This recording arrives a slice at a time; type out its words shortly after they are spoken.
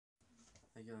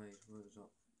Hi guys, what is up?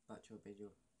 Back to a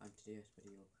video, and today's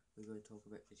video we're going to talk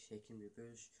about the second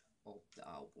reviews of the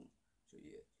album. So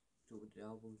yeah, so the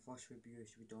album first review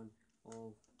should be done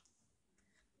of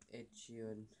Ed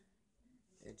Sheeran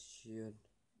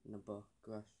number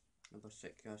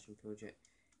 6 Crashing Project.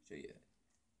 So yeah,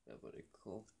 that's what it's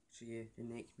called. So yeah, the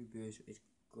next review is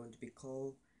going to be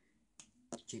called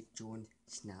Jax Jones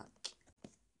Snack.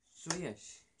 So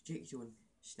yes, Jax Jones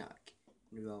Snack,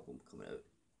 new album coming out,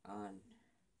 and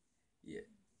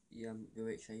yeah, I'm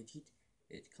very excited.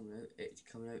 It's coming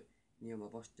out near my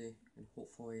birthday, and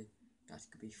hopefully that's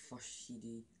gonna be first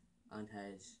CD and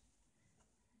his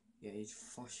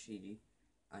first CD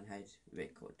and his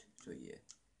record. So yeah,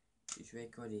 his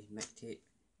record, his mixtape,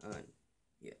 and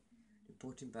yeah, the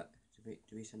important bit to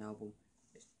release an album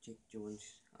is Jax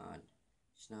Jones and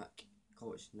Snack,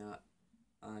 call it Snack,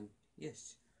 and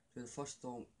yes. So the first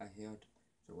song I heard.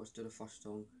 So let's do the first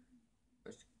song.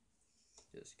 Let's do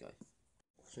this guy.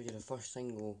 So yeah, the first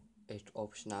single is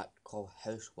of Snack called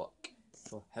Housework.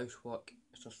 So Housework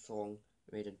is a song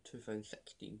made in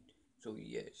 2016. So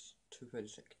yes,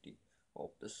 2016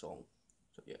 of the song.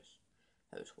 So yes,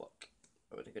 Housework.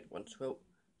 A really good one as well.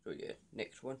 So yeah,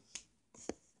 next one.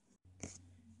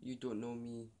 You Don't Know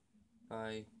Me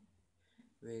by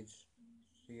Riz.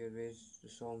 So yeah, Riz, the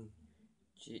song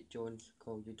Jax Jones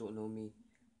called You Don't Know Me.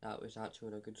 That was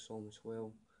actually a good song as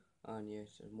well. And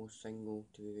yes, the most single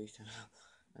to be released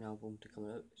an album to come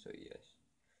out. So yes.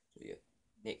 So yeah,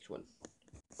 next one.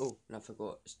 Oh, and I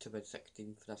forgot, it's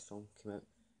 2016 for that song came out.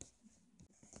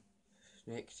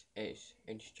 Next is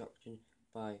Instruction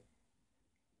by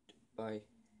Wanto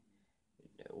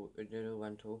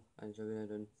and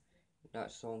Zarina.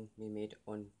 That song we made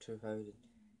on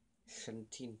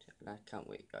 2017, and I can't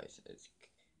wait guys, it's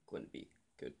going to be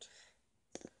good.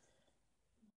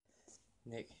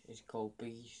 Next is called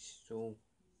Breeze, so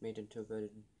made in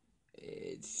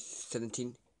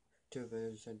 2017.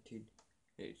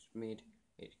 It's made,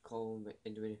 it's called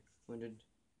Independent.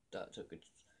 That's a good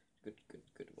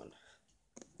one.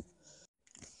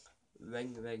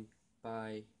 Ring Ring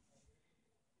by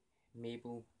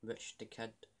Mabel Rich the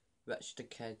Kid. Rich the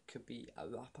Kid could be a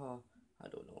rapper, I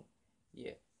don't know.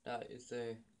 Yeah, that is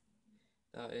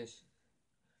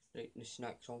the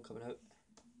Snack song coming out,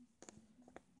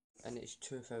 and it's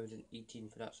 2018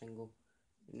 for that single.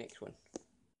 Next one.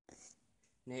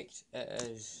 Next it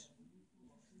is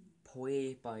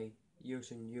Play by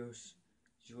Years and Years.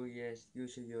 So yes,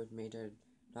 Years and Years made in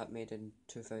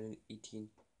 2018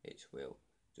 as well.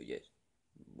 So yes,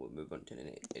 we'll move on to the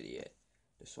next area.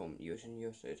 The song Years and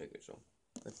Years is a good song.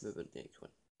 Let's move on to the next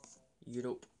one.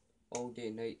 Europe, All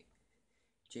Day Night,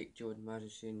 Jax Jones,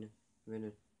 Madison,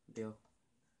 Winner, Bear,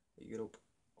 Europe.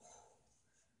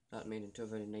 That made in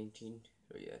 2019,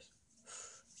 so yes.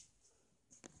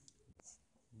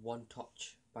 One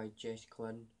Touch by Jess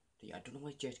Quinn. I don't know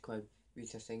why Jess Quinn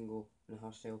released a single on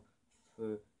herself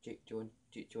for Jax Jones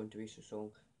to release a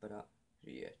song, but so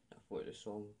yeah, I thought the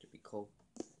song to be called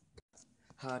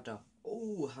Harder.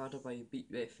 Oh, Harder by Beat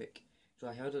Rethick. So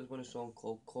I heard there's one song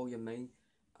called Call Your Mind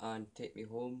and Take Me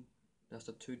Home. That's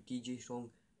a 2 DJ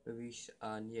song release,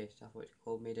 and yes, that's what it's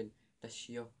called, made in this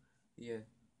year. Yeah,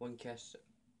 One Kiss,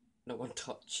 not One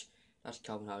Touch, that's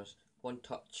Calvin Harris. One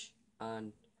Touch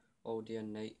and All Day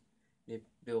and Night,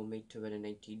 they were made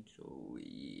 2019, so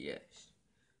yes.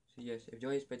 So yes, if you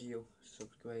enjoyed this video,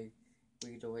 subscribe,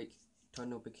 leave a like, turn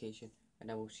notification,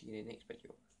 and I will see you in the next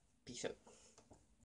video. Peace out.